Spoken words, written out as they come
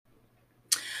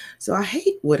So I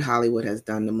hate what Hollywood has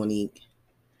done to Monique.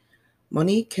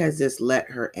 Monique has just let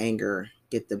her anger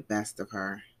get the best of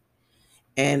her.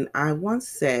 And I once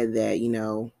said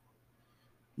that,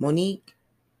 Monique,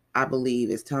 I believe,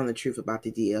 is telling the truth about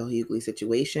the DL Hughley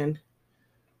situation.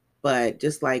 But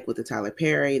just like with the Tyler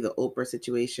Perry, the Oprah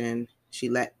situation, she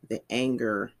let the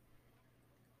anger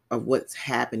of what's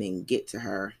happening get to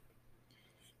her.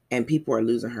 And people are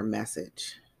losing her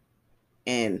message.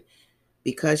 And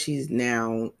because she's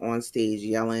now on stage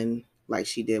yelling like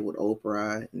she did with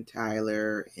Oprah and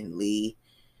Tyler and Lee,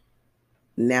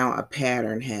 now a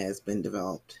pattern has been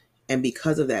developed. And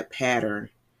because of that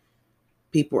pattern,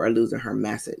 people are losing her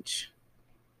message.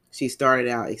 She started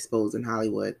out exposing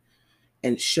Hollywood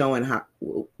and showing how,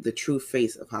 the true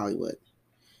face of Hollywood.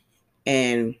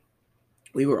 And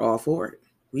we were all for it.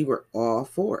 We were all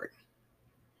for it.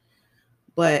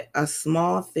 But a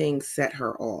small thing set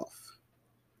her off,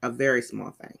 a very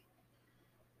small thing.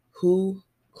 Who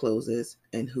closes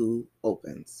and who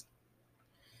opens?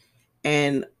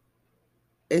 And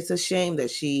it's a shame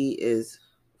that she is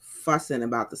fussing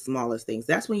about the smallest things.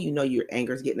 That's when you know your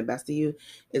anger is getting the best of you,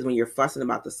 is when you're fussing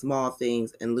about the small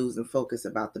things and losing focus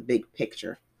about the big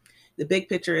picture. The big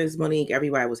picture is, Monique,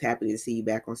 everybody was happy to see you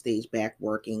back on stage, back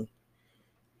working,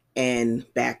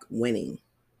 and back winning.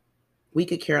 We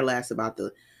could care less about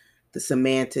the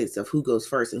semantics of who goes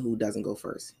first and who doesn't go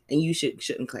first. And you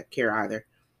shouldn't care either.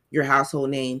 Your household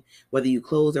name, whether you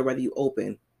close or whether you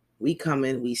open, we come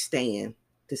in, we stand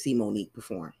to see Monique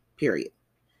perform, period.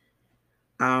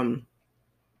 And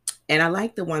I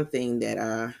like the one thing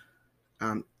that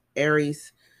um,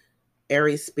 Aries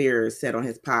Spears said on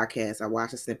his podcast. I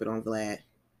watched a snippet on Vlad,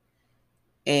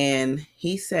 and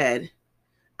he said,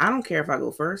 "I don't care if I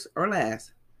go first or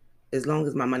last, as long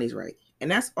as my money's right."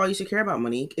 And that's all you should care about,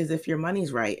 Monique, is if your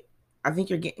money's right. I think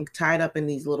you're getting tied up in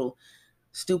these little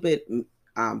stupid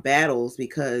battles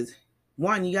because,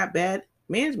 one, you got bad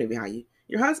management behind you.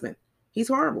 Your husband, he's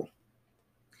horrible.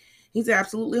 He's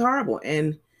absolutely horrible.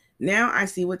 And now I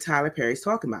see what Tyler Perry's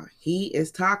talking about. He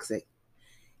is toxic.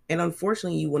 And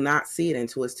unfortunately, you will not see it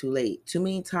until it's too late. Too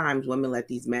many times women let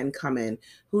these men come in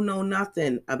who know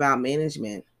nothing about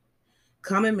management,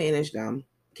 come and manage them.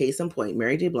 Case in point,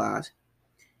 Mary J. Blige.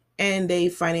 And they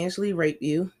financially rape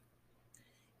you,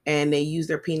 and they use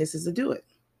their penises to do it.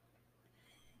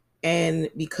 And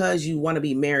because you want to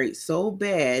be married so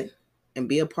bad and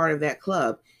be a part of that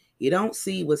club, you don't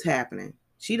see what's happening.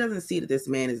 She doesn't see that this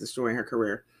man is destroying her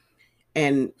career.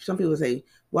 And some people say,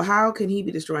 well, how can he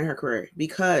be destroying her career?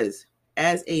 Because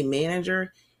as a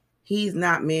manager, he's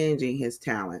not managing his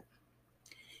talent.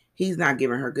 He's not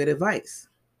giving her good advice.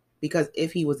 Because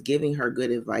if he was giving her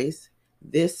good advice,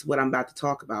 this, what I'm about to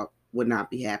talk about, would not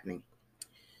be happening.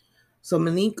 So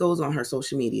Monique goes on her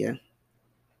social media,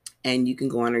 and you can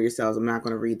go on her yourselves. I'm not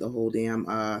going to read the whole damn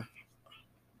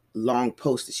long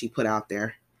post that she put out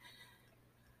there,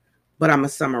 but I'm going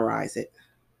to summarize it.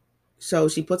 So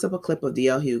she puts up a clip of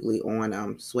DL Hughley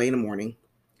on Sway in the Morning,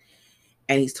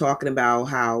 and he's talking about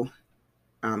how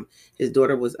his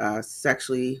daughter was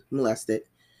sexually molested,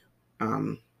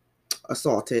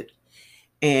 assaulted,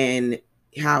 and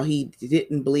how he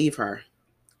didn't believe her,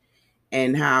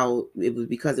 and how it was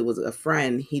because it was a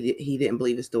friend, he didn't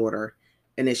believe his daughter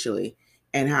initially,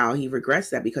 and how he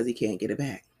regrets that because he can't get it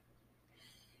back.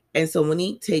 And so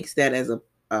Monique takes that as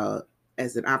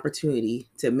an opportunity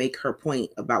to make her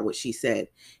point about what she said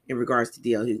in regards to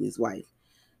D.L. Hughley's wife.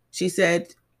 She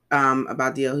said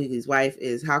about D.L. Hughley's wife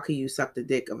is, how can you suck the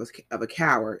dick of a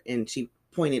coward? And she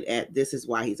pointed at, this is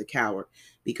why he's a coward,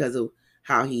 because of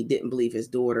how he didn't believe his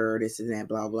daughter, this and that,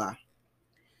 blah, blah.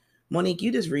 Monique,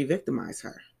 you just re-victimized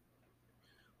her.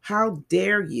 How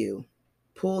dare you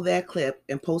pull that clip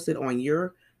and post it on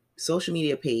your social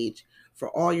media page for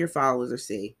all your followers to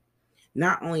see?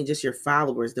 Not only just your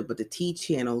followers, but the T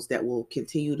channels that will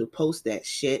continue to post that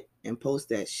shit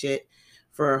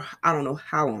for I don't know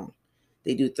how long.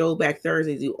 They do Throwback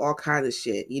Thursdays, do all kinds of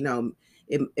shit. You know,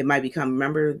 it might become,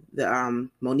 remember the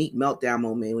Monique meltdown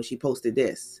moment when she posted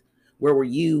this? Where were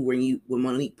you when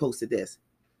Monique posted this?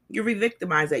 You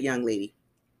re-victimized that young lady.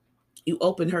 You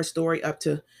opened her story up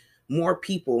to more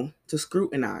people to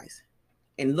scrutinize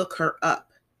and look her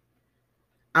up.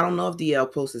 I don't know if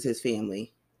DL posts his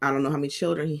family. I don't know how many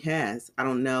children he has. I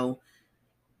don't know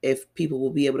if people will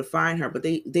be able to find her, but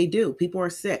they do. People are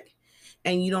sick.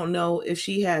 And you don't know if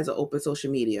she has an open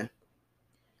social media.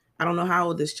 I don't know how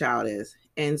old this child is.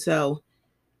 And so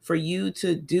for you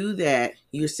to do that,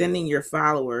 you're sending your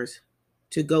followers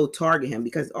to go target him,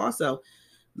 because also a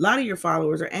lot of your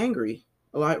followers are angry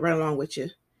right along with you.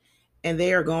 And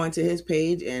they are going to his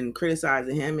page and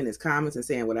criticizing him in his comments and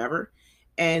saying whatever.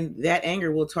 And that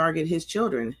anger will target his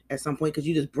children at some point because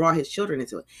you just brought his children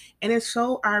into it. And it's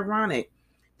so ironic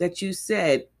that you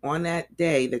said on that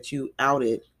day that you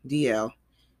outed DL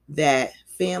that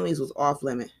families was off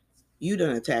limit. You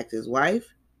done attacked his wife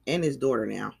and his daughter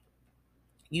now.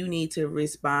 You need to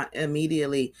respond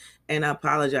immediately and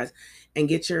apologize and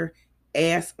get your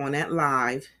ass on that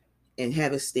live and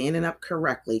have it standing up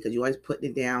correctly, because you always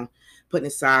putting it down, putting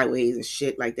it sideways and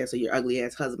shit like that so your ugly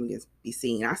ass husband can be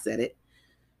seen. I said it.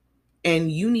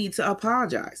 And you need to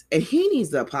apologize. And he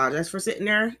needs to apologize for sitting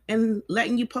there and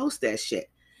letting you post that shit.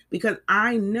 Because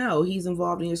I know he's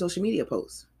involved in your social media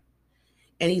posts.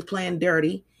 And he's playing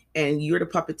dirty and you're the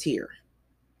puppeteer.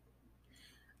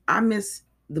 I miss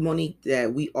the Monique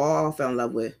that we all fell in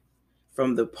love with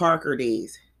from the Parker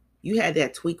days. You had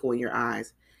that twinkle in your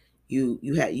eyes. You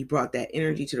brought that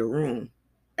energy to the room.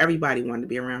 Everybody wanted to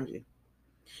be around you.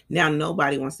 Now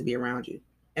nobody wants to be around you.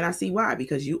 And I see why,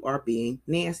 because you are being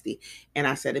nasty. And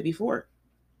I said it before.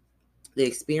 The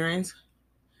experience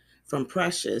from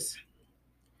Precious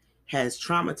has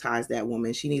traumatized that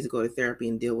woman. She needs to go to therapy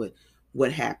and deal with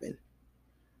what happened.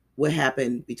 What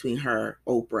happened between her,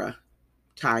 Oprah,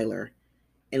 Tyler,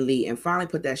 and Lee, and finally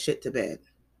put that shit to bed.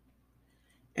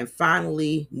 And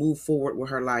finally move forward with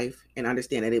her life and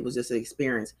understand that it was just an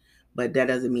experience. But that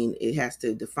doesn't mean it has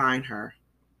to define her.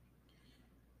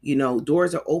 You know,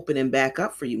 doors are open and back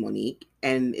up for you, Monique.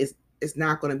 And it's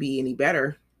not going to be any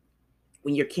better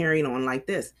when you're carrying on like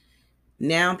this.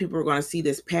 Now people are going to see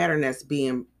this pattern that's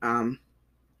being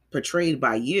portrayed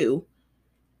by you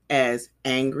as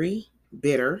angry,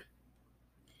 bitter,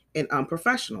 and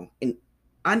unprofessional and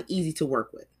uneasy to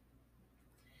work with.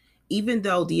 Even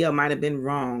though DL might have been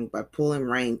wrong by pulling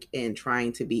rank and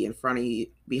trying to be in front of you,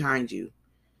 behind you,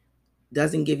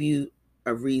 doesn't give you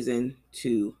a reason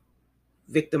to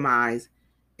victimize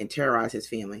and terrorize his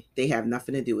family. They have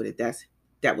nothing to do with it.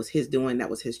 That was his doing. That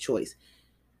was his choice.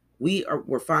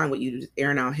 We're fine with you just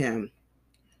airing out him.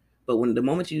 But when the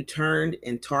moment you turned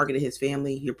and targeted his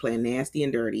family, you're playing nasty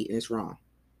and dirty, and it's wrong.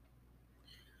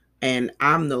 And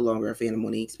I'm no longer a fan of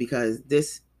Monique's because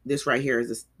this right here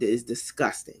is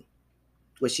disgusting,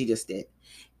 what she just did.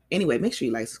 Anyway, make sure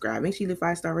you like, subscribe, make sure you leave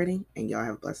 5-star rating, and y'all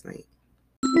have a blessed night.